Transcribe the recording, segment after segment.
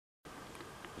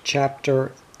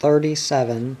Chapter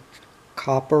 37,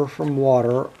 Copper from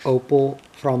Water, Opal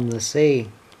from the Sea.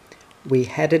 We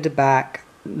headed back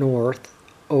north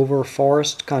over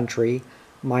forest country,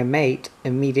 my mate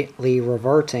immediately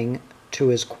reverting to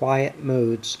his quiet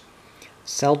moods,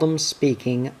 seldom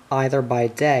speaking either by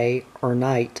day or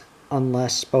night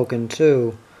unless spoken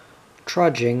to,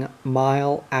 trudging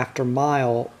mile after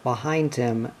mile behind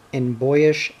him in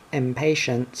boyish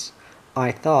impatience.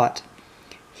 I thought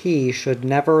he should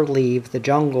never leave the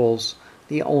jungles,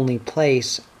 the only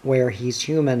place where he's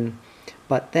human.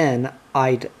 But then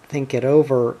I'd think it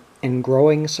over in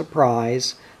growing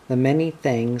surprise, the many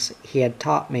things he had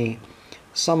taught me,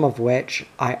 some of which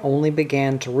I only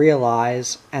began to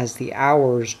realize as the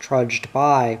hours trudged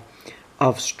by,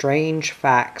 of strange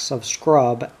facts of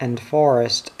scrub and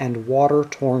forest and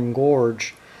water-torn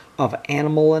gorge, of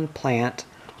animal and plant,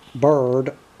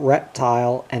 bird,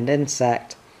 reptile, and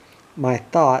insect. My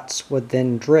thoughts would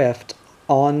then drift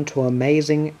on to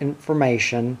amazing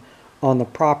information on the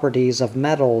properties of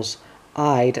metals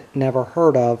I'd never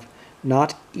heard of,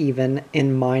 not even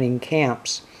in mining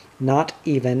camps, not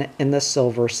even in the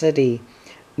Silver City,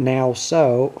 now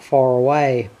so far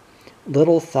away.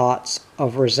 Little thoughts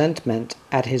of resentment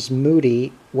at his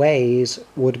moody ways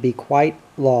would be quite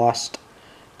lost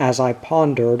as I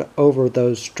pondered over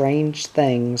those strange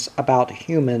things about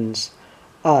humans,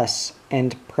 us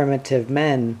and primitive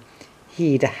men,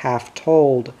 he'd half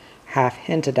told, half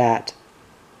hinted at.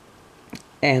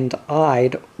 And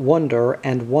I'd wonder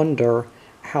and wonder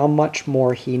how much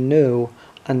more he knew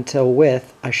until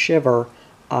with a shiver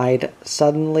I'd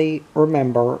suddenly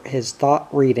remember his thought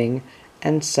reading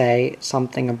and say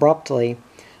something abruptly,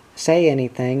 say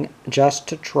anything just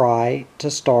to try to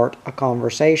start a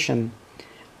conversation.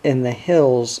 In the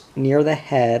hills near the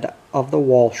head of the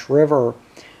Walsh River,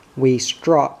 we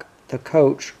struck the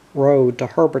coach road to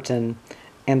Herberton,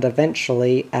 and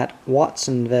eventually at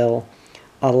Watsonville,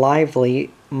 a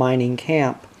lively mining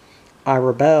camp. I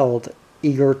rebelled,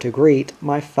 eager to greet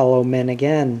my fellow men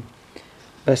again.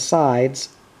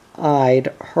 Besides, I'd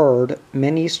heard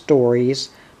many stories,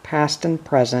 past and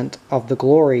present, of the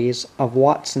glories of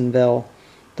Watsonville,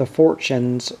 the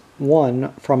fortunes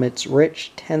won from its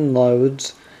rich tin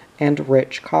lodes and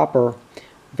rich copper.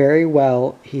 Very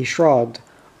well, he shrugged.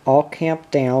 I'll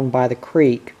camp down by the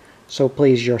creek, so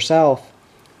please yourself.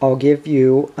 I'll give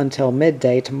you until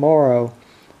midday tomorrow.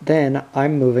 Then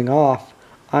I'm moving off.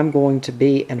 I'm going to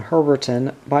be in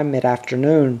Herberton by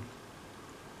mid-afternoon.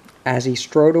 As he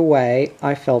strode away,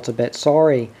 I felt a bit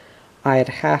sorry. I had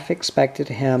half expected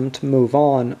him to move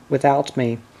on without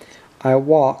me. I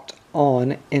walked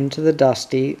on into the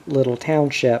dusty little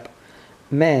township.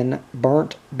 Men,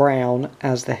 burnt brown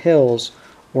as the hills,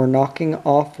 were knocking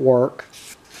off work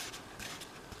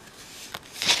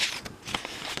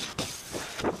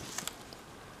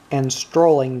and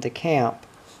strolling to camp,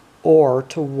 or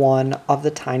to one of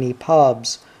the tiny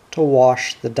pubs, to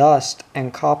wash the dust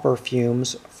and copper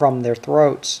fumes from their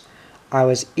throats. I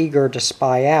was eager to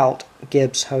spy out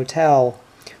Gibbs' hotel,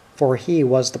 for he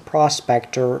was the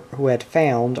prospector who had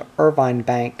found Irvine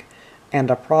Bank,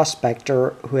 and a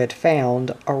prospector who had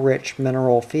found a rich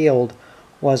mineral field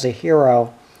was a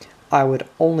hero. I would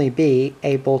only be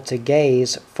able to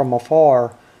gaze from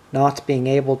afar, not being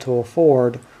able to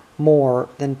afford more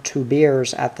than 2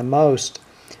 beers at the most.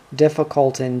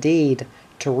 Difficult indeed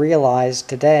to realize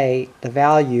today the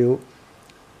value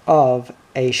of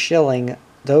a shilling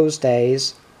those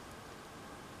days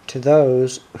to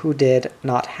those who did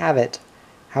not have it.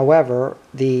 However,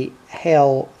 the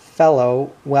hail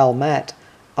fellow well met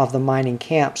of the mining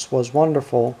camps was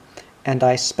wonderful, and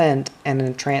I spent an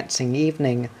entrancing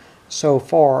evening, so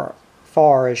far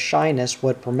as shyness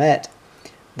would permit.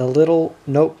 The little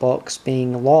notebooks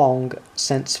being long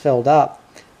since filled up,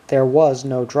 there was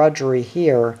no drudgery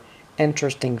here,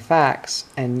 interesting facts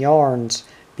and yarns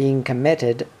being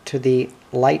committed to the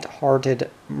light-hearted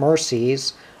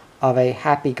mercies of a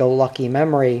happy-go-lucky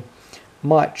memory,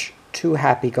 much too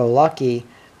happy-go-lucky,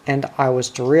 and I was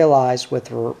to realize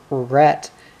with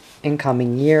regret in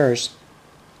coming years.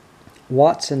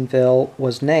 Watsonville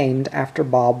was named after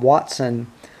Bob Watson,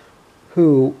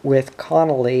 who, with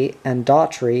Connolly and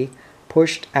Daughtry,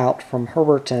 pushed out from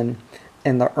Herberton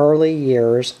in the early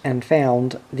years and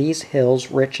found these hills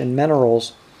rich in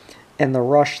minerals. In the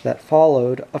rush that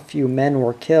followed, a few men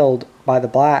were killed by the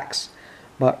blacks,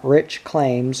 but rich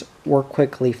claims were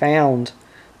quickly found.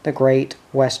 The Great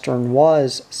Western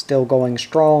was still going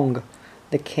strong,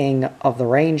 the king of the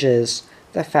ranges,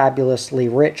 the fabulously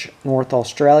rich North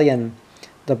Australian.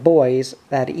 The boys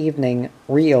that evening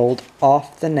reeled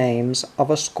off the names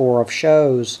of a score of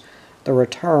shows, the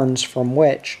returns from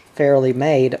which fairly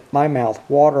made my mouth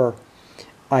water.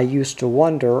 I used to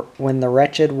wonder when the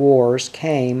wretched wars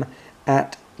came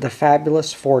at the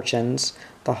fabulous fortunes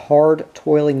the hard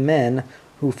toiling men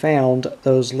who found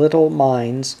those little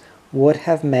mines would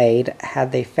have made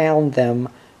had they found them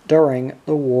during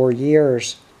the war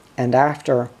years and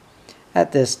after.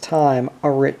 At this time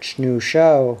a rich new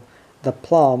show, the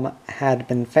plum, had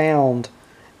been found,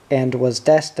 and was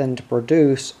destined to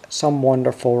produce some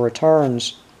wonderful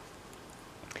returns.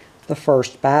 The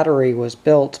first battery was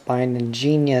built by an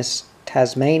ingenious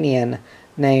Tasmanian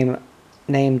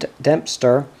named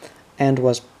Dempster, and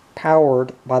was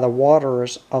powered by the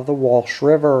waters of the Walsh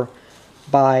River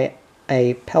by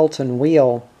a Pelton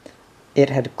wheel. It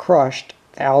had crushed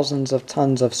thousands of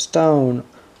tons of stone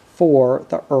for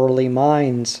the early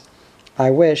mines. I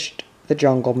wished the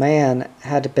jungle man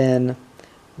had been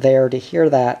there to hear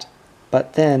that,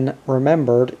 but then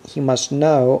remembered he must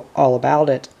know all about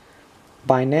it.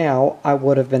 By now I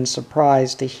would have been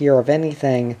surprised to hear of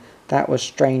anything that was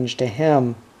strange to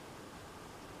him.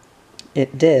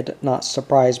 It did not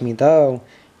surprise me, though,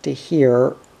 to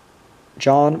hear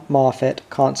John Moffat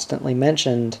constantly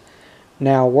mentioned,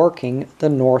 now working the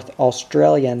North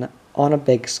Australian on a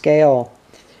big scale.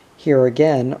 Here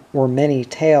again were many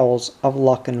tales of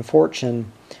luck and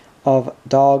fortune, of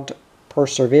dogged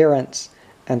perseverance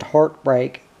and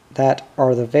heartbreak that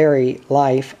are the very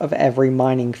life of every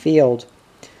mining field.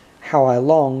 How I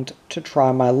longed to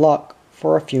try my luck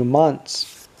for a few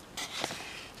months,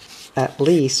 at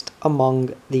least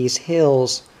among these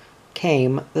hills.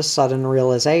 Came the sudden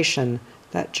realization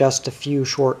that just a few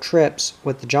short trips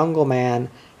with the jungle man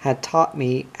had taught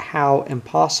me how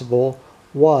impossible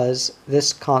was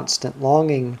this constant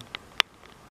longing.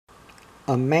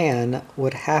 A man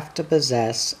would have to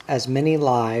possess as many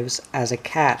lives as a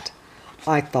cat,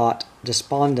 I thought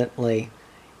despondently.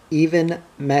 Even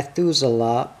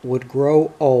Methuselah would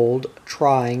grow old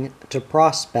trying to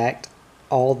prospect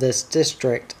all this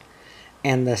district,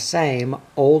 and the same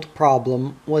old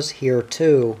problem was here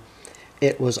too.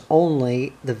 It was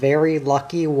only the very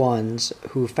lucky ones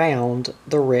who found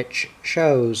the rich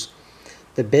shows.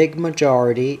 The big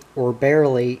majority were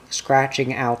barely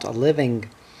scratching out a living.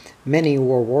 Many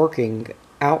were working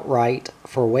outright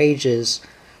for wages.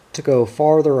 To go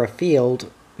farther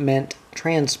afield meant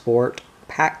transport,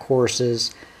 pack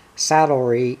horses,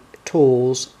 saddlery,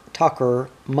 tools, tucker,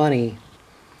 money.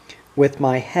 With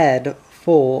my head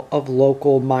full of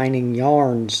local mining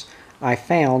yarns, I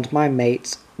found my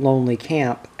mate's lonely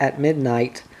camp at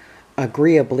midnight,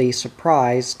 agreeably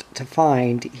surprised to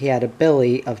find he had a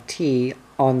billy of tea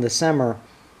on the simmer,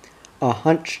 a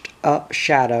hunched-up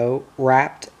shadow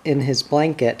wrapped in his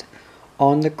blanket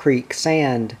on the creek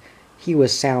sand. He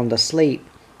was sound asleep,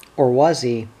 or was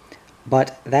he?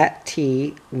 But that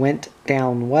tea went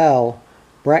down well.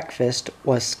 Breakfast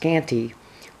was scanty.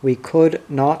 We could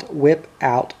not whip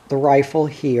out the rifle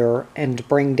here and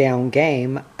bring down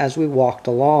game as we walked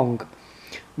along.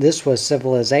 This was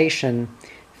civilization,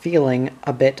 feeling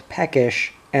a bit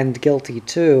peckish and guilty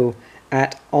too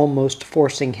at almost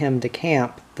forcing him to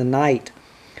camp the night.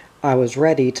 I was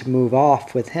ready to move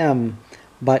off with him,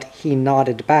 but he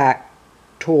nodded back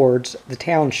towards the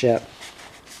township.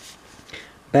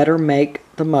 "Better make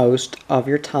the most of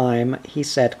your time," he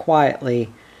said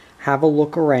quietly. "Have a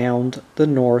look around the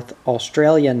North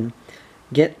Australian.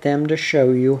 Get them to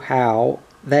show you how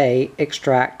they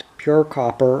extract pure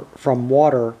copper from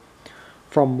water."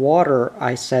 "From water,"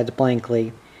 I said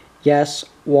blankly. "Yes,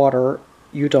 water.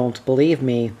 You don't believe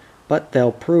me, but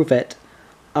they'll prove it.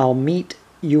 I'll meet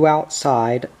you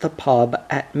outside the pub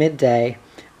at midday.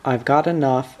 I've got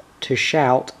enough to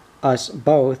shout us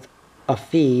both a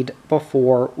feed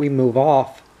before we move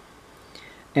off."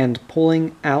 And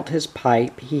pulling out his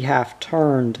pipe, he half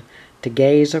turned to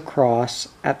gaze across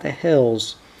at the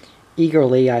hills.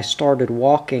 Eagerly I started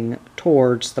walking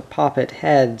towards the poppet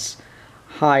heads,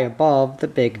 high above the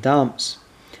big dumps.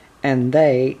 And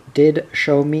they did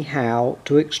show me how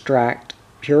to extract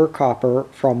pure copper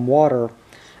from water.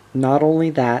 Not only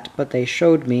that, but they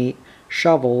showed me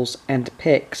shovels and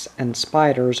picks and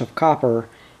spiders of copper.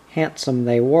 Handsome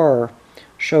they were.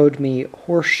 Showed me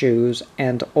horseshoes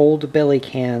and old billy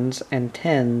cans and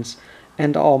tins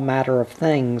and all matter of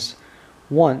things.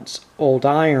 Once old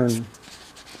iron.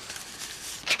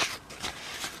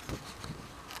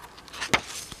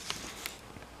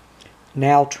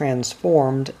 Now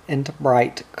transformed into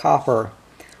bright copper.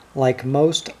 Like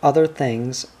most other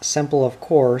things, simple of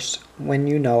course when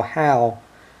you know how.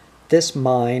 This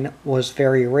mine was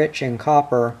very rich in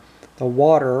copper. The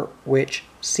water which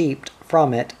seeped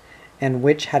from it, and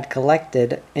which had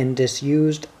collected in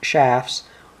disused shafts,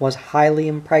 was highly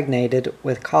impregnated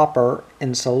with copper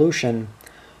in solution.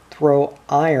 Throw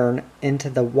iron into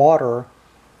the water,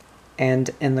 and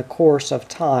in the course of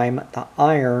time the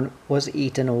iron was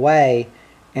eaten away,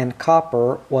 and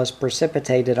copper was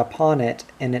precipitated upon it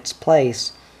in its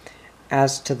place.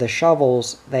 As to the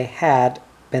shovels, they had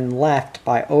been left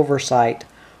by oversight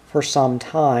for some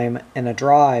time in a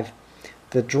drive.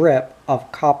 The drip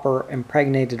of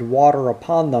copper-impregnated water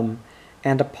upon them,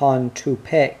 and upon 2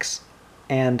 picks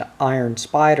and iron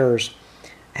spiders,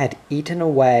 had eaten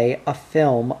away a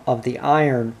film of the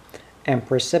iron, and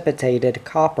precipitated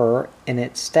copper in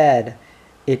its stead.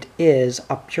 It is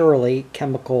a purely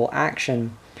chemical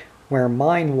action. Where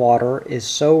mine water is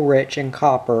so rich in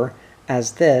copper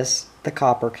as this, the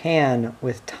copper can,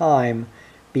 with time,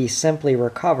 be simply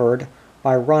recovered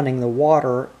by running the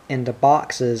water into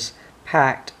boxes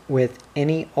packed with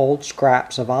any old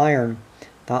scraps of iron.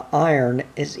 The iron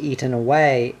is eaten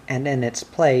away, and in its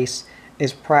place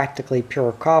is practically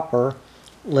pure copper.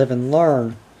 Live and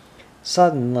learn.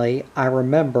 Suddenly I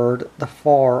remembered the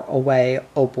far-away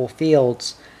opal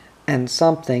fields, and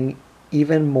something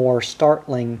even more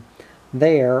startling.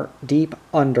 There, deep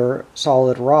under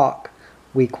solid rock,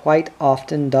 we quite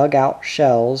often dug out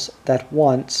shells that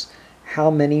once,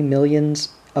 how many millions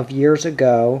of years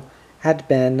ago, had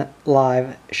been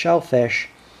live shellfish.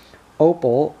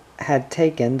 Opal had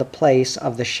taken the place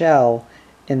of the shell,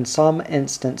 in some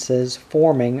instances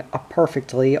forming a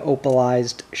perfectly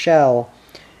opalized shell.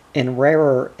 In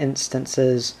rarer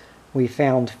instances, we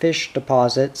found fish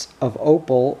deposits of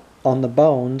opal on the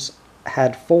bones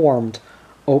had formed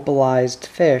opalized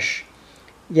fish.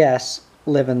 Yes,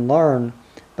 live and learn,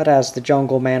 but as the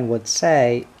jungle man would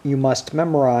say, you must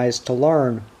memorize to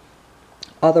learn.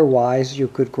 Otherwise you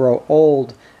could grow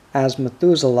old as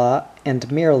Methuselah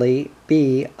and merely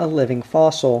be a living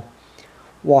fossil.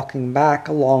 Walking back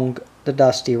along the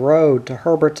dusty road to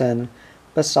Herberton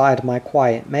beside my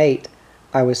quiet mate,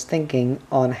 I was thinking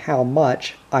on how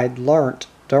much I'd learnt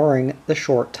during the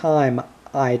short time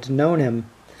I'd known him.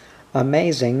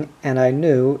 Amazing, and I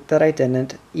knew that I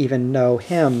didn't even know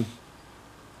him.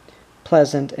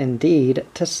 Pleasant indeed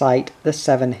to sight the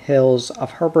 7 hills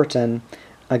of Herberton,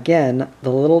 again the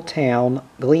little town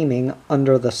gleaming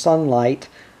under the sunlight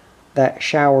that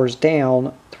showers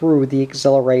down through the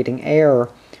exhilarating air,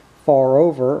 far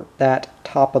over that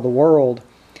top of the world.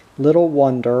 Little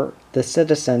wonder the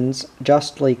citizens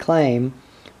justly claim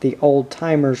the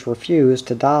old-timers refuse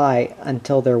to die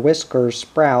until their whiskers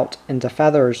sprout into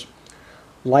feathers.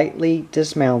 Lightly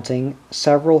dismounting,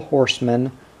 several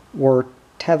horsemen were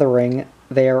tethering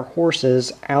their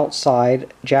horses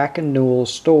outside Jack and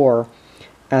Newell's store,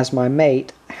 as my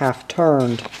mate half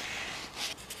turned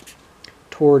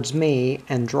towards me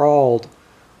and drawled,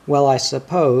 "Well, I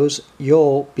suppose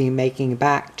you'll be making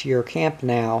back to your camp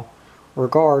now.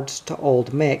 Regards to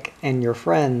old Mick and your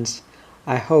friends.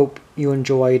 I hope you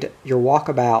enjoyed your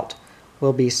walkabout.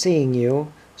 We'll be seeing you.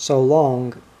 So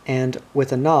long." And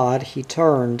with a nod he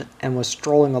turned and was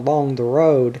strolling along the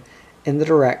road in the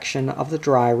direction of the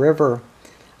dry river.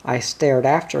 I stared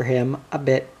after him a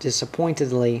bit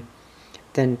disappointedly,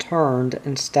 then turned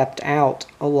and stepped out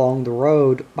along the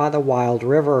road by the wild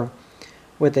river.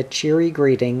 With a cheery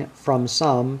greeting from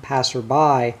some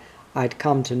passer-by, I'd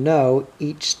come to know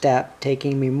each step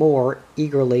taking me more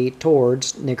eagerly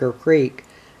towards Nigger Creek.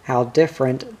 How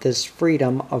different this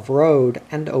freedom of road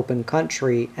and open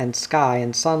country and sky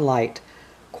and sunlight,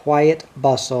 quiet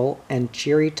bustle and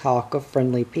cheery talk of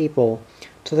friendly people,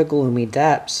 to the gloomy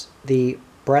depths, the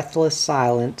breathless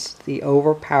silence, the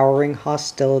overpowering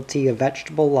hostility of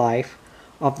vegetable life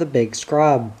of the big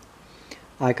scrub.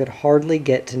 I could hardly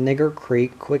get to Nigger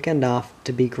Creek quick enough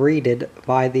to be greeted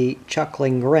by the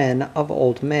chuckling grin of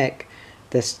old Mick,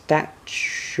 the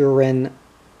statuesque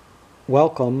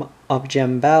welcome of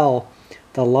Jim Bell,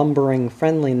 the lumbering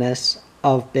friendliness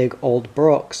of big old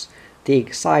Brooks, the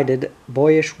excited,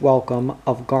 boyish welcome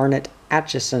of Garnet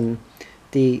Atchison,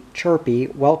 the chirpy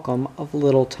welcome of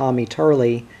little Tommy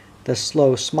Turley, the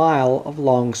slow smile of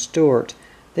Long Stewart,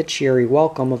 the cheery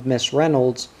welcome of Miss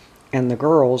Reynolds, and the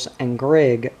girls and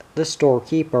Grigg, the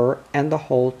storekeeper, and the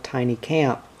whole tiny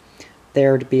camp.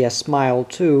 There'd be a smile,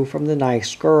 too, from the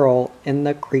nice girl in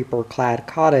the creeper-clad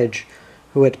cottage,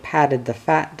 who had patted the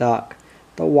fat duck.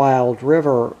 The wild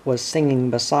river was singing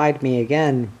beside me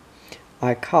again.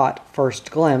 I caught first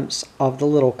glimpse of the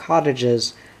little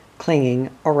cottages clinging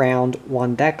around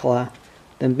Wandekla,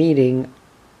 the meeting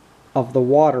of the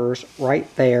waters right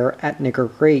there at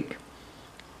Nigger Creek.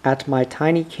 At my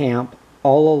tiny camp,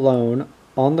 all alone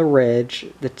on the ridge,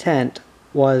 the tent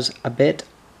was a bit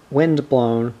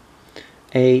wind-blown.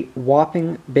 A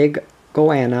whopping big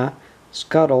goanna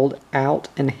scuttled out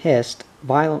and hissed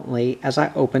violently as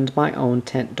I opened my own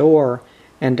tent door,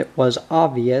 and it was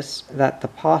obvious that the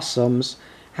possums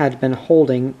had been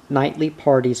holding nightly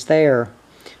parties there.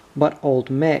 But old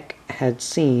Mick had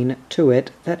seen to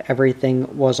it that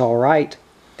everything was all right.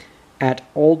 At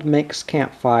old Mick's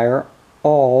campfire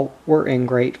all were in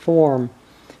great form.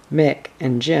 Mick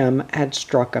and Jim had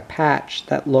struck a patch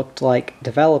that looked like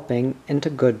developing into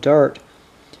good dirt,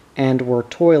 and were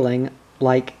toiling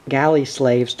like galley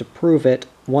slaves to prove it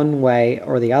one way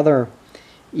or the other.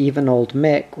 Even old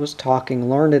Mick was talking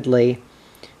learnedly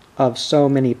of so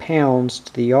many pounds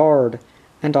to the yard,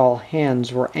 and all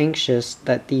hands were anxious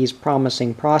that these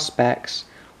promising prospects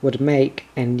would make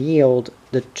and yield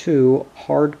the two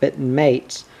hard-bitten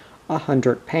mates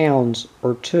 100 pounds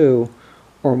or two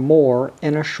or more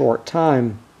in a short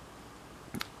time.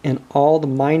 In all the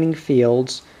mining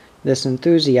fields, this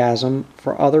enthusiasm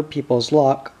for other people's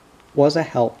luck was a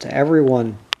help to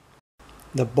everyone.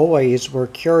 The boys were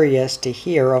curious to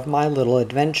hear of my little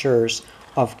adventures,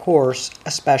 of course,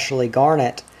 especially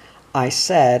Garnet. I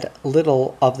said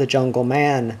little of the jungle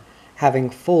man, having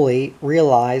fully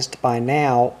realized by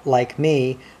now, like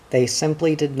me, they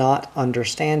simply did not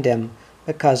understand him.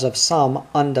 Because of some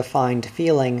undefined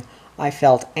feeling, I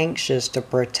felt anxious to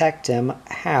protect him.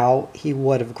 How he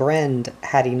would have grinned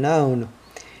had he known.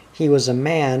 He was a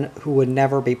man who would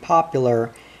never be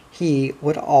popular. He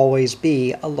would always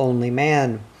be a lonely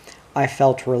man. I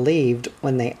felt relieved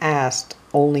when they asked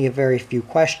only a very few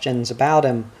questions about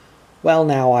him. "Well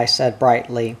now," I said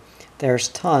brightly, "there's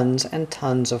tons and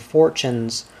tons of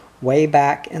fortunes way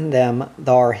back in them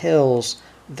thar hills,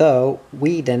 though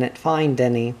we didn't find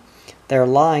any. They're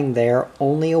lying there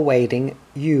only awaiting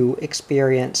you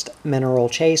experienced mineral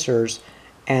chasers.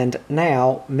 And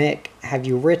now, Mick, have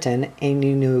you written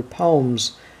any new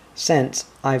poems since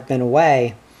I've been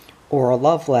away? Or a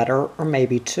love letter, or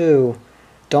maybe two?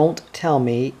 Don't tell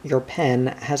me your pen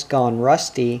has gone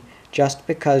rusty just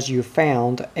because you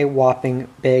found a whopping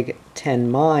big tin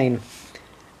mine."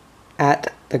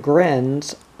 At the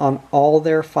grins on all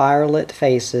their firelit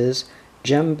faces,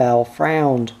 Jim Bell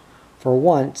frowned. For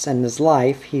once in his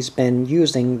life he's been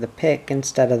using the pick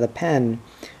instead of the pen.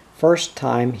 First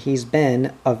time he's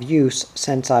been of use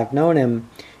since I've known him.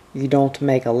 "You don't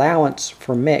make allowance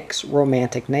for Mick's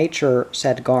romantic nature,"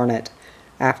 said Garnet.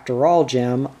 "After all,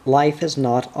 Jim, life is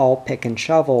not all pick and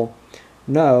shovel."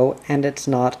 "No, and it's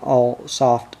not all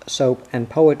soft soap and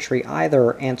poetry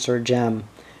either," answered Jim.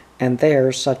 "And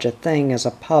there's such a thing as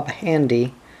a pub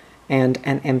handy and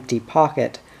an empty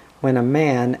pocket when a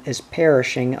man is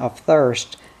perishing of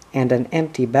thirst, and an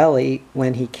empty belly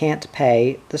when he can't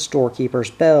pay the storekeeper's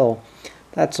bill.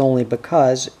 That's only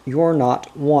because you're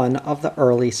not one of the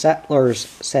early settlers,"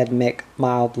 said Mick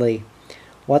mildly.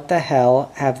 "What the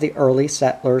hell have the early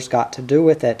settlers got to do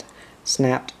with it?"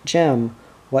 snapped Jim.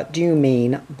 "What do you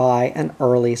mean by an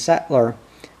early settler?"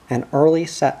 "An early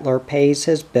settler pays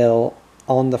his bill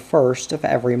on the first of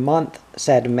every month,"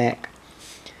 said Mick.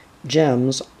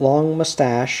 Jim's long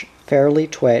mustache fairly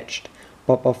twitched,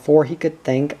 but before he could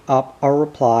think up a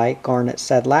reply, Garnet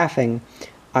said, laughing,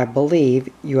 "I believe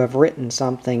you have written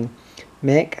something.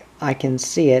 Mick, I can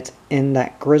see it in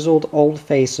that grizzled old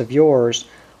face of yours,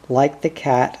 like the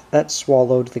cat that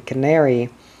swallowed the canary,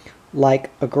 like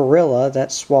a gorilla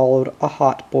that swallowed a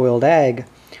hot-boiled egg,"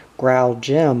 growled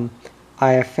Jim.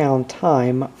 "I have found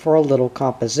time for a little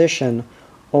composition,"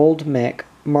 old Mick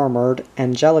murmured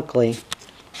angelically.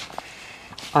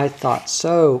 "I thought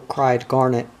so," cried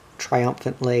Garnet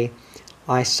triumphantly.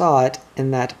 "I saw it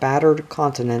in that battered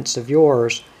countenance of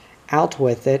yours. Out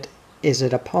with it. Is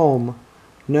it a poem?"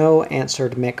 "No,"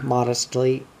 answered Mick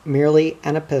modestly, "merely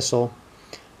an epistle."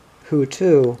 "Who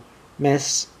to?"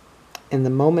 "Miss—" In the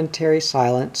momentary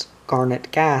silence,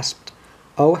 Garnet gasped,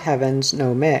 "Oh heavens,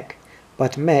 no, Mick."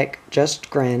 But Mick just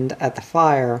grinned at the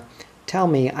fire. "Tell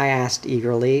me," I asked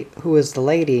eagerly, "who is the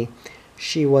lady?"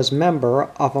 "She was member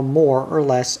of a more or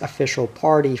less official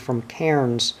party from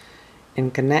Cairns,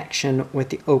 in connection with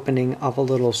the opening of a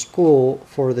little school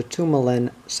for the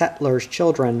Tumalin settlers'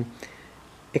 children,"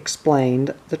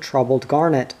 explained the troubled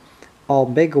Garnet. "All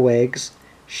bigwigs.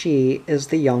 She is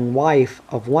the young wife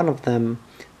of one of them.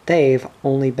 They've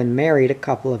only been married a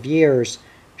couple of years.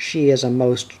 She is a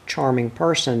most charming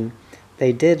person.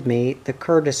 They did me the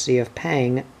courtesy of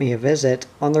paying me a visit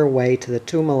on their way to the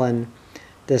Tumalin.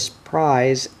 This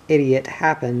prize idiot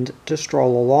happened to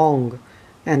stroll along,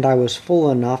 and I was fool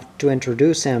enough to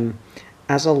introduce him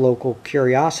as a local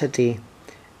curiosity."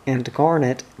 And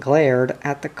Garnet glared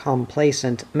at the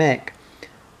complacent Mick.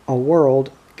 "A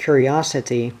world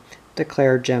curiosity,"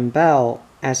 declared Jim Bell,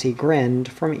 as he grinned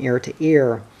from ear to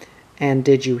ear. And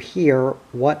did you hear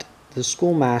what the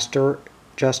schoolmaster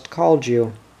just called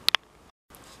you?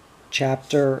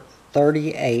 Chapter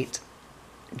 38.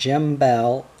 Jim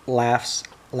Bell Laughs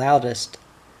Loudest.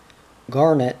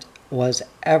 Garnet was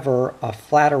ever a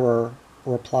flatterer,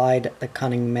 replied the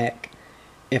cunning Mick.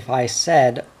 If I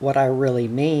said what I really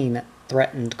mean,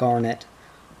 threatened Garnet.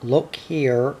 Look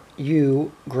here,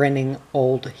 you grinning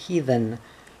old heathen.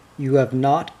 You have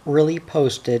not really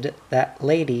posted that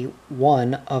lady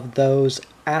one of those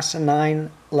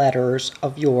asinine letters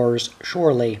of yours,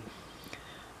 surely?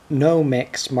 No,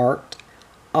 Mick smirked.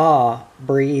 Ah,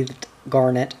 breathed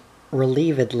Garnet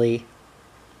relievedly.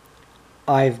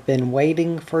 I've been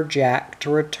waiting for Jack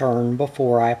to return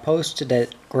before I posted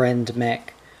it, grinned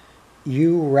Mick.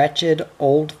 You wretched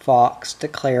old fox,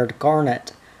 declared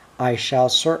Garnet. I shall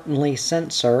certainly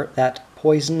censor that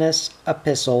poisonous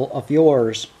epistle of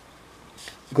yours.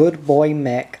 Good boy,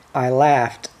 Mick, I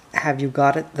laughed. Have you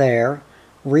got it there?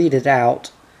 Read it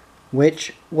out.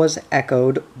 Which was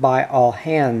echoed by all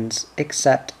hands,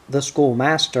 except the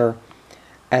schoolmaster.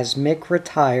 As Mick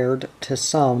retired to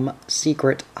some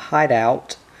secret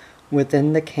hideout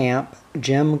within the camp,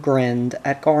 Jim grinned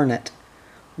at Garnet.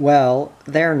 Well,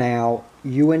 there now,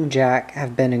 you and Jack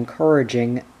have been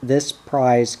encouraging this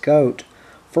prize goat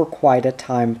for quite a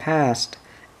time past,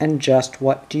 and just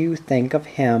what do you think of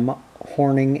him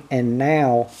horning in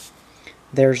now?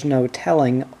 There's no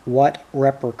telling what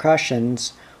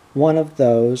repercussions one of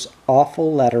those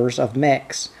awful letters of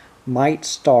Mick's might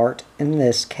start in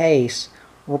this case,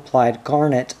 replied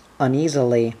Garnet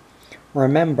uneasily.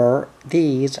 Remember,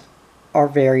 these are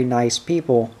very nice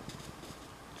people.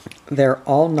 They're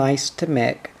all nice to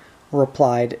Mick,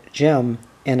 replied Jim,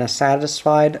 in a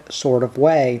satisfied sort of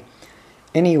way.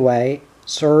 Anyway,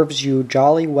 serves you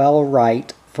jolly well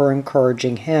right for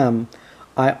encouraging him.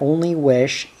 I only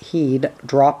wish he'd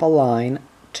drop a line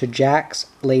to Jack's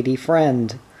lady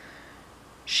friend.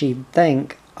 She'd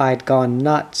think I'd gone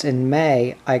nuts in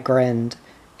May, I grinned.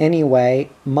 Anyway,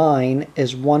 mine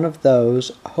is one of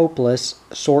those hopeless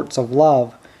sorts of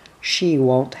love. She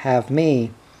won't have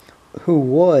me. Who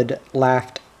would?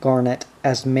 Laughed Garnet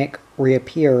as Mick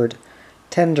reappeared,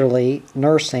 tenderly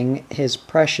nursing his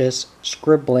precious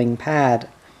scribbling pad.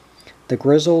 The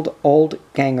grizzled old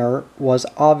ganger was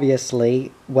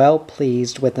obviously well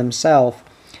pleased with himself.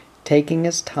 Taking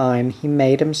his time, he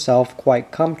made himself quite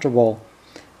comfortable.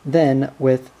 Then,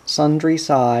 with sundry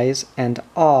sighs and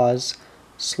ahs,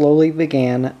 slowly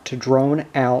began to drone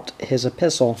out his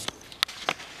epistle.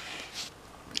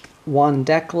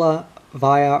 Wandekla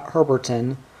via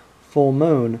Herberton, full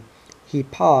moon. He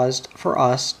paused for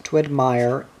us to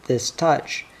admire this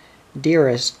touch.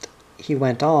 Dearest, he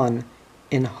went on,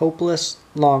 in hopeless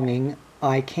longing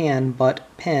I can but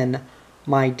pen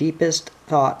my deepest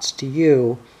thoughts to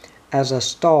you, as a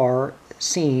star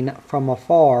seen from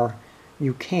afar.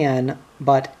 You can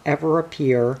but ever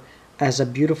appear as a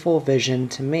beautiful vision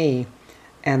to me,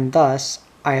 and thus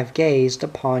I have gazed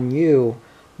upon you,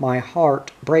 my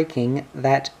heart breaking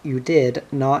that you did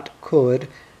not, could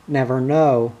never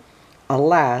know.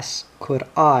 Alas, could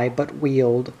I but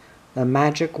wield the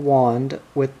magic wand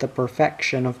with the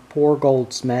perfection of poor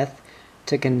Goldsmith,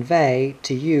 to convey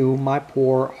to you my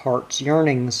poor heart's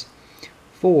yearnings.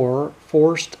 For,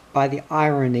 forced by the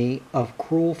irony of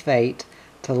cruel fate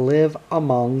to live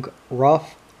among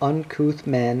rough, uncouth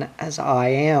men as I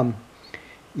am.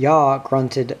 Yah,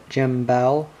 grunted Jim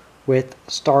Bell, with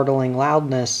startling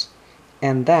loudness,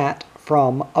 and that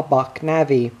from a buck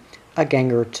navvy, a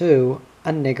ganger too,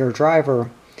 a nigger driver.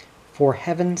 For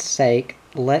heaven's sake,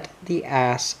 let the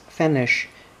ass finish,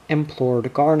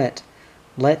 implored Garnet.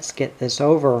 Let's get this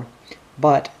over.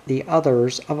 But the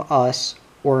others of us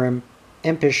were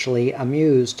impishly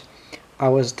amused. I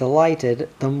was delighted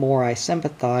the more I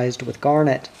sympathized with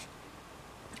Garnet.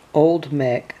 Old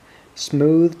Mick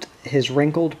smoothed his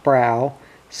wrinkled brow,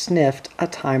 sniffed a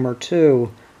time or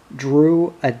two,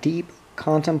 drew a deep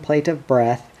contemplative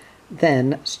breath,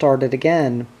 then started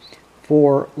again.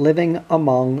 For living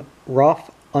among rough,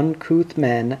 uncouth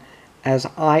men, as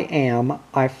I am,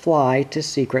 I fly to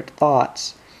secret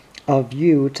thoughts of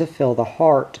you to fill the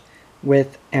heart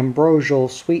with ambrosial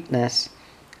sweetness.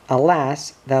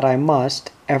 Alas, that I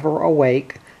must ever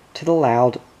awake to the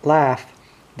loud laugh,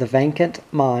 the vacant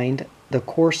mind, the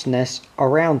coarseness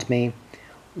around me.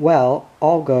 Well,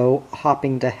 I'll go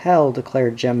hopping to hell,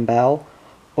 declared Jim Bell.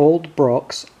 Old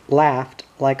Brooks laughed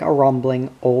like a rumbling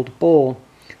old bull.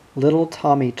 Little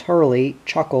Tommy Turley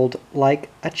chuckled like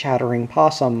a chattering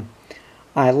possum.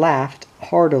 I laughed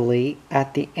heartily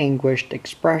at the anguished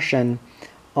expression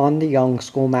on the young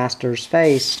schoolmaster's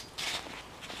face.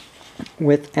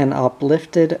 With an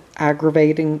uplifted,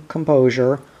 aggravating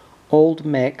composure, old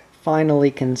Mick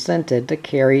finally consented to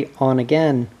carry on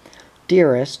again.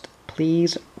 "Dearest,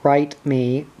 please write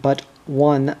me but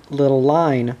one little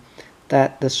line,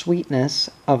 that the sweetness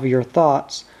of your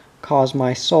thoughts cause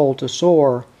my soul to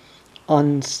soar,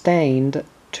 unstained,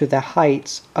 to the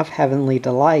heights of heavenly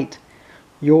delight.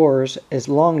 Yours is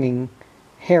longing,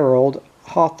 Harold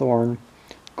Hawthorne."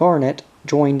 Garnet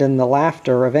joined in the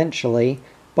laughter eventually,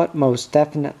 but most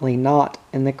definitely not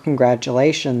in the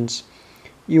congratulations.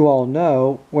 "You all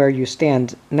know where you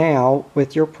stand now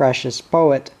with your precious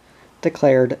poet,"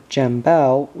 declared Jem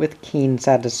Bell with keen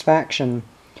satisfaction.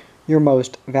 "Your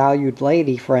most valued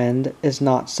lady friend is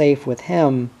not safe with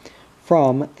him,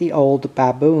 from the old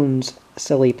baboon's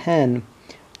silly pen.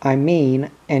 I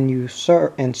mean, and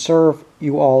serve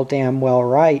you all damn well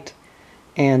right,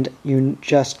 and you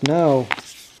just know."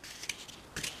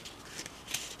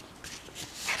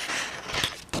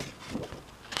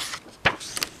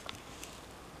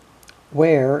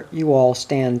 "Where you all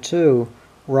stand too,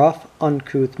 rough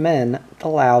uncouth men, the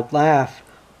loud laugh,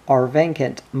 our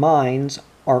vacant minds,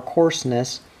 our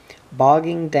coarseness,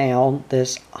 bogging down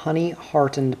this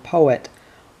honey-hearted poet,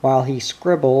 while he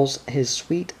scribbles his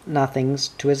sweet nothings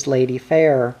to his lady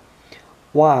fair,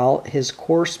 while his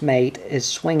coarse mate is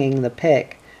swinging the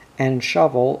pick and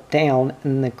shovel down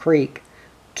in the creek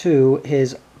to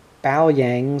his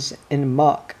bowyangs in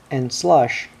muck and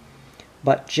slush."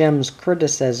 But Jim's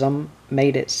criticism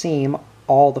made it seem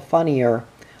all the funnier,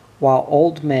 while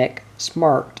old Mick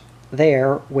smirked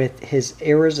there with his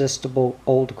irresistible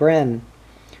old grin.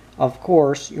 "Of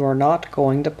course you're not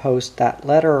going to post that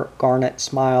letter," Garnet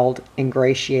smiled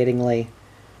ingratiatingly.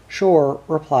 "Sure,"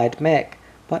 replied Mick,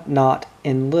 "but not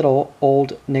in little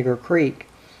old Nigger Creek."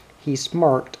 He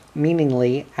smirked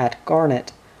meaningly at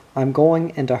Garnet. "I'm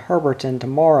going into Herberton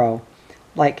tomorrow."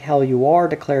 "Like hell you are,"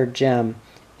 declared Jim.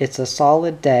 "It's a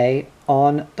solid day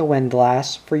on the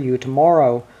windlass for you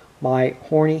tomorrow, my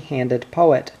horny-handed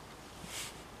poet."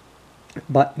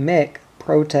 "But Mick,"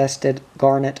 protested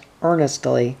Garnet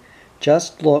earnestly,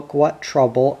 "just look what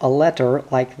trouble a letter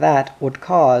like that would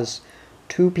cause.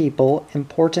 Two people,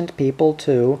 important people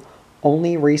too,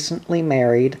 only recently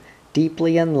married,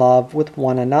 deeply in love with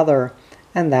one another,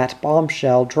 and that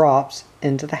bombshell drops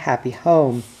into the happy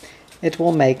home. It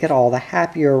will make it all the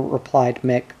happier," replied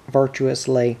Mick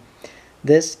virtuously.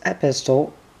 "This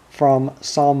epistle from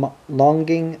some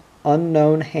longing,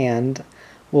 unknown hand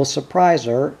will surprise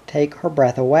her, take her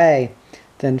breath away,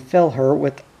 then fill her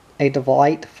with a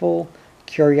delightful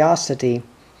curiosity.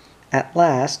 At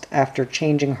last, after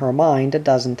changing her mind a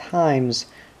dozen times,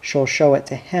 she'll show it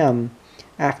to him.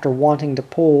 After wanting to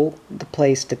pull the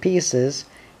place to pieces,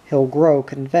 he'll grow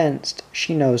convinced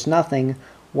she knows nothing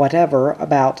whatever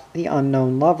about the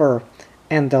unknown lover,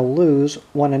 and they'll lose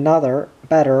one another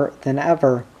better than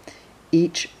ever,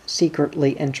 each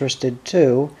secretly interested,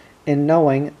 too, in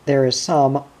knowing there is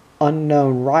some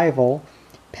unknown rival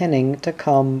pinning to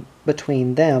come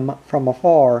between them from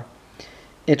afar.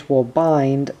 It will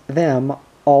bind them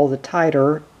all the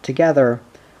tighter together,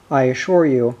 I assure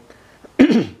you.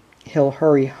 He'll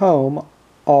hurry home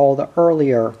all the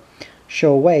earlier.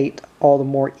 She'll wait all the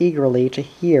more eagerly to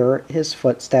hear his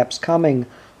footsteps coming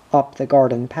up the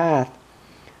garden path.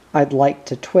 I'd like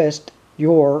to twist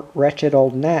your wretched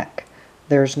old neck.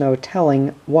 There's no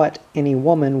telling what any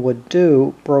woman would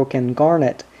do," broke in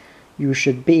Garnet. "You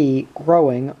should be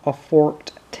growing a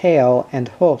forked tail and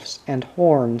hoofs and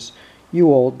horns,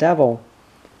 you old devil."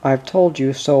 "I've told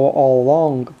you so all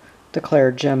along,"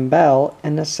 declared Jem Bell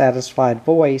in a satisfied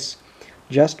voice,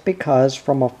 "just because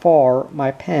from afar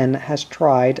my pen has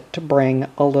tried to bring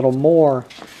a little more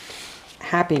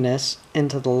happiness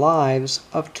into the lives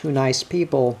of two nice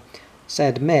people,"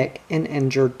 said Mick in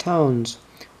injured tones.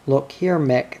 "Look here,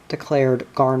 Mick," declared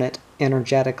Garnet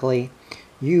energetically,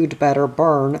 "you'd better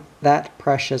burn that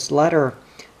precious letter.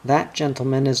 That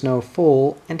gentleman is no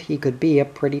fool, and he could be a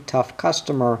pretty tough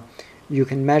customer. You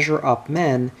can measure up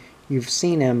men. You've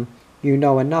seen him. You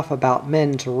know enough about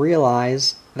men to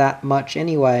realize that much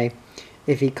anyway.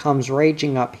 If he comes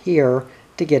raging up here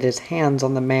to get his hands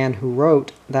on the man who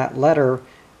wrote that letter,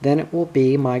 then it will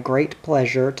be my great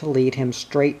pleasure to lead him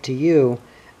straight to you,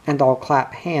 and I'll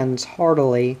clap hands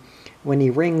heartily when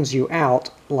he wrings you out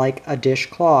like a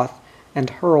dishcloth and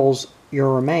hurls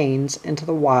your remains into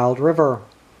the wild river."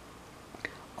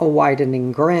 A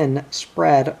widening grin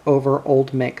spread over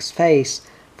old Mick's face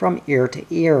from ear to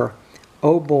ear.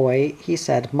 "Oh boy," he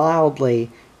said mildly,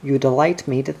 "you delight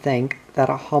me to think that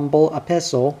a humble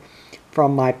epistle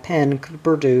from my pen could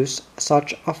produce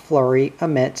such a flurry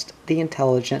amidst the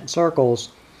intelligent circles.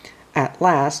 At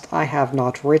last I have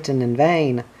not written in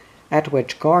vain." At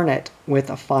which Garnet, with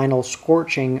a final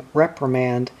scorching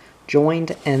reprimand,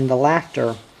 joined in the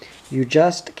laughter. "You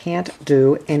just can't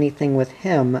do anything with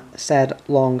him," said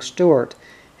Long Stuart.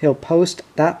 "He'll post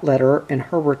that letter in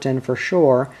Herberton for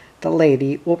sure. The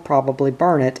lady will probably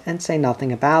burn it and say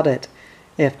nothing about it.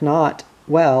 If not,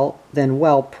 well, then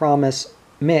we'll promise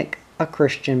Mick a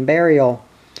Christian burial."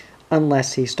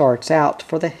 "Unless he starts out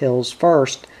for the hills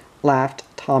first," laughed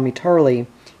Tommy Turley.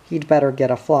 "He'd better get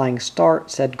a flying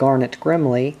start," said Garnet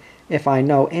grimly, "if I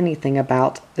know anything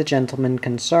about the gentleman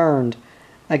concerned."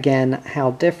 Again,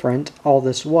 how different all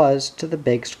this was to the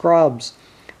big scrubs,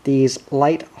 these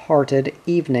light-hearted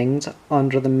evenings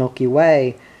under the Milky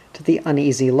Way, to the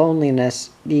uneasy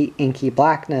loneliness, the inky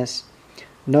blackness.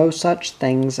 No such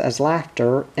things as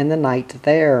laughter in the night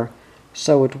there.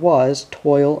 So it was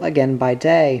toil again by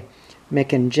day,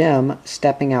 Mick and Jim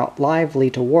stepping out lively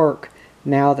to work,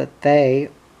 now that they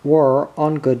were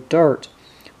on good dirt,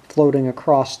 floating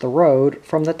across the road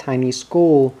from the tiny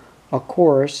school, a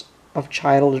chorus of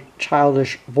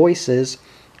childish voices,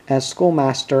 as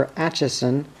Schoolmaster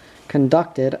Atchison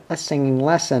conducted a singing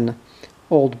lesson,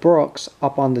 old Brooks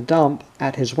up on the dump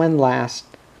at his windlass,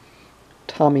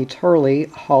 Tommy Turley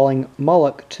hauling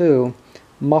mullock too,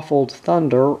 muffled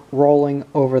thunder rolling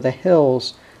over the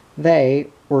hills. They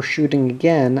were shooting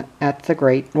again at the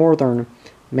Great Northern,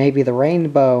 maybe the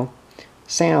Rainbow.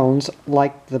 Sounds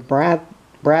like the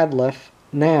Bradliff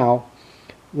now,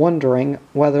 wondering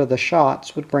whether the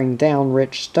shots would bring down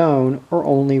rich stone or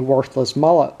only worthless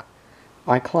mullock.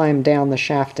 I climb down the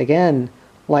shaft again,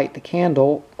 light the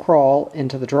candle, crawl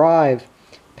into the drive,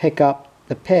 pick up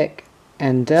the pick,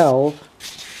 and delve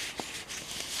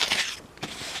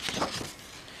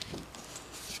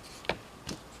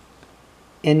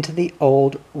into the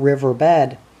old river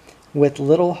bed, with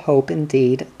little hope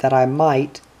indeed that I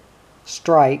might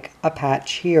strike a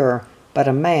patch here, but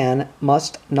a man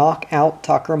must knock out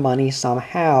Tucker money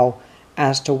somehow.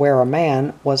 As to where a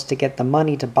man was to get the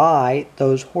money to buy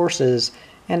those horses,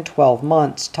 and 12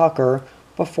 months, Tucker,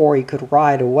 before he could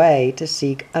ride away to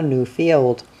seek a new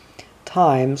field.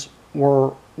 Times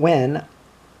were when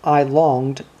I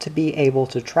longed to be able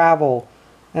to travel,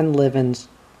 and live in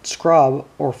scrub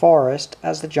or forest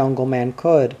as the jungle man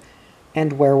could.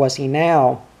 And where was he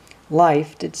now?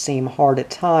 Life did seem hard at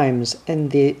times in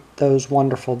those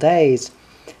wonderful days.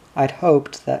 I'd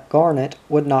hoped that Garnet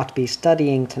would not be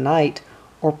studying tonight,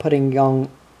 or putting young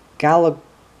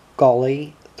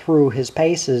Gallagolly through his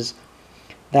paces,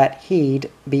 that he'd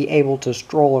be able to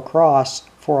stroll across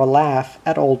for a laugh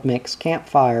at old Mick's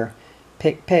campfire.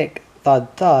 Pick, pick, thud,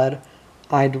 thud.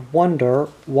 I'd wonder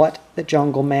what the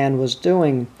jungle man was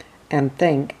doing, and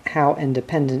think how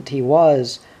independent he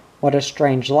was. What a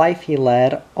strange life he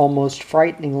led, almost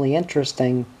frighteningly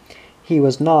interesting. He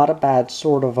was not a bad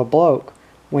sort of a bloke,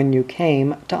 when you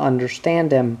came to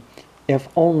understand him, if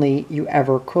only you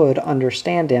ever could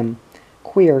understand him.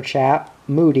 Queer chap,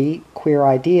 moody, queer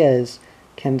ideas,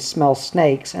 can smell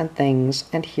snakes and things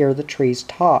and hear the trees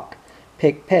talk.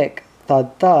 Pick, pick,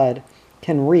 thud, thud,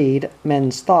 can read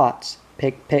men's thoughts.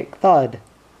 Pick, pick, thud.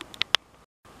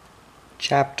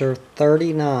 Chapter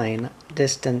 39.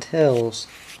 Distant Hills.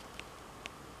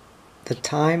 The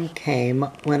time came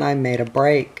when I made a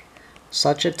break.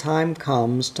 Such a time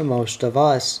comes to most of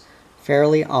us,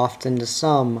 fairly often to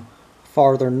some.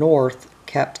 Farther north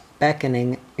kept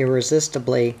beckoning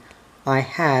irresistibly. I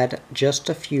had just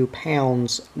a few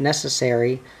pounds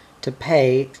necessary to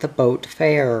pay the boat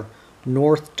fare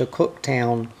north to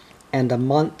Cooktown, and a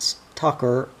month's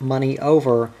tucker money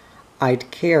over. I'd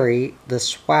carry the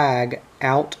swag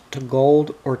out to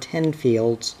gold or tin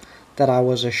fields that I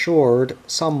was assured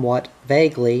somewhat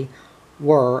vaguely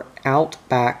were out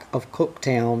back of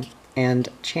Cooktown, and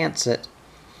chance it.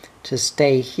 To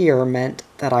stay here meant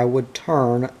that I would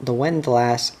turn the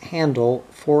windlass handle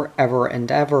for ever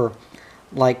and ever,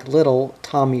 like little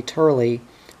Tommy Turley,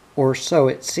 or so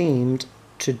it seemed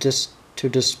to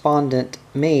despondent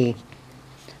me.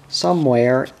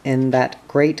 Somewhere in that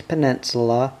great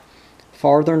peninsula,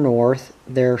 farther north,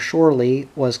 there surely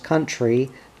was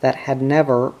country that had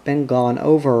never been gone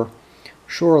over,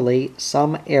 surely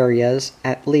some areas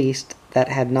at least that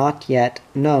had not yet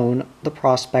known the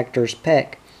prospector's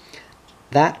pick.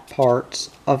 That parts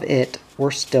of it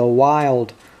were still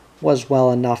wild was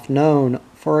well enough known,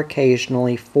 for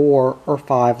occasionally 4 or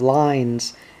 5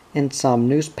 lines in some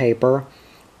newspaper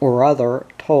or other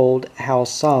told how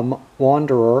some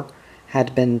wanderer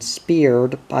had been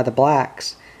speared by the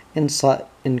blacks.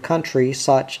 In country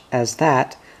such as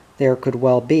that there could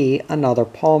well be another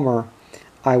Palmer.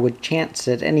 I would chance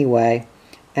it anyway,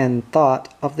 and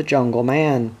thought of the jungle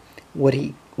man. would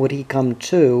he come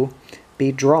too,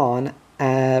 be drawn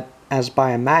as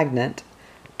by a magnet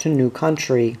to new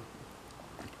country,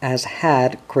 as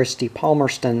had Christy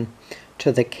Palmerston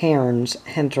to the Cairns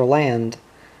hinterland,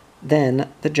 then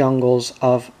the jungles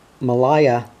of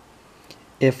Malaya.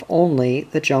 If only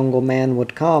the jungle man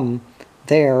would come,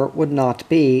 there would not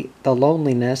be the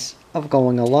loneliness of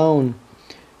going alone.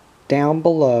 Down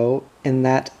below, in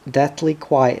that deathly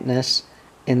quietness,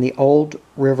 in the old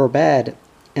river bed,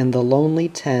 in the lonely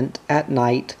tent at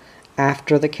night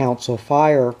after the council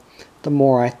fire, the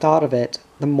more I thought of it,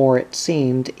 the more it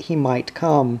seemed he might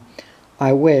come.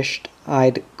 I wished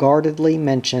I'd guardedly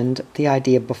mentioned the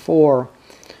idea before.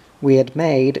 We had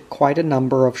made quite a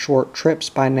number of short trips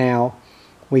by now.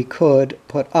 We could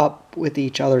put up with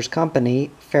each other's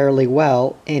company fairly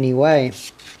well anyway.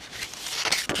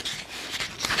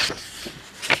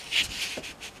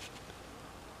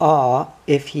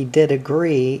 If he did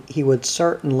agree, he would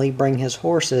certainly bring his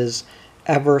horses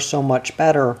ever so much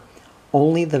better.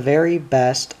 Only the very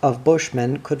best of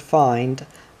bushmen could find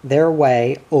their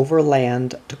way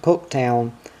overland to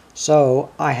Cooktown, so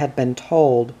I had been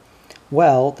told.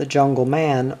 Well, the jungle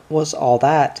man was all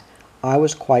that. I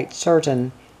was quite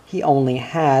certain. He only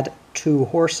had 2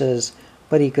 horses,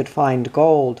 but he could find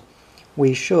gold.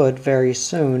 We should very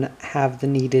soon have the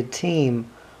needed team.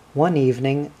 One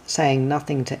evening, saying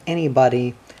nothing to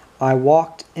anybody, I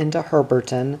walked into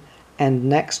Herberton, and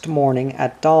next morning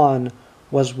at dawn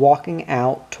was walking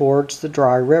out towards the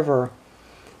dry river.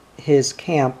 His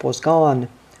camp was gone,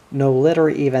 no litter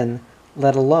even,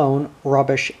 let alone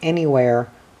rubbish anywhere,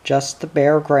 just the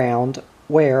bare ground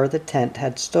where the tent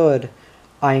had stood.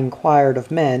 I inquired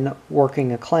of men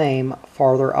working a claim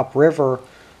farther upriver,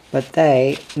 but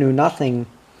they knew nothing.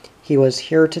 He was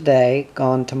here today,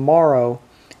 gone tomorrow,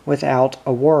 without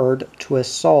a word to a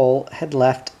soul, had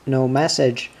left no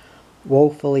message.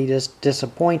 Woefully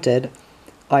disappointed,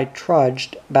 I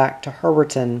trudged back to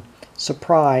Herberton,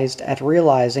 surprised at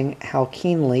realizing how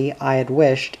keenly I had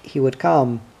wished he would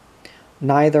come.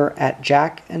 Neither at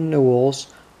Jack and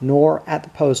Newell's nor at the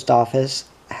post office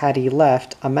had he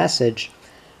left a message.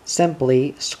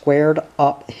 Simply squared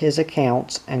up his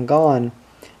accounts and gone.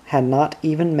 Had not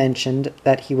even mentioned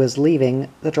that he was leaving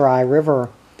the dry river.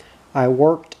 I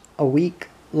worked a week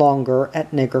longer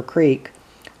at Nigger Creek,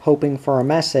 hoping for a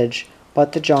message,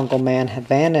 but the jungle man had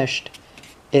vanished.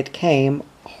 It came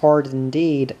hard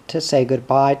indeed to say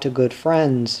goodbye to good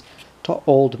friends, to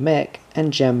old Mick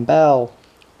and Jim Bell,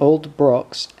 old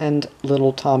Brooks and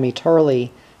little Tommy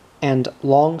Turley, and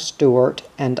Long Stewart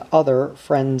and other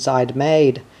friends I'd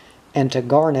made, and to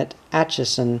Garnet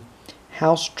Atchison.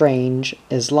 How strange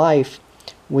is life!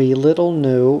 We little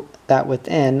knew that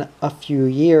within a few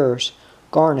years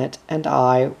Garnet and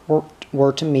I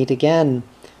were to meet again,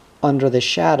 under the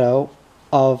shadow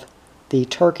of the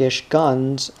Turkish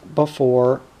guns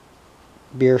before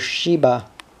Beersheba.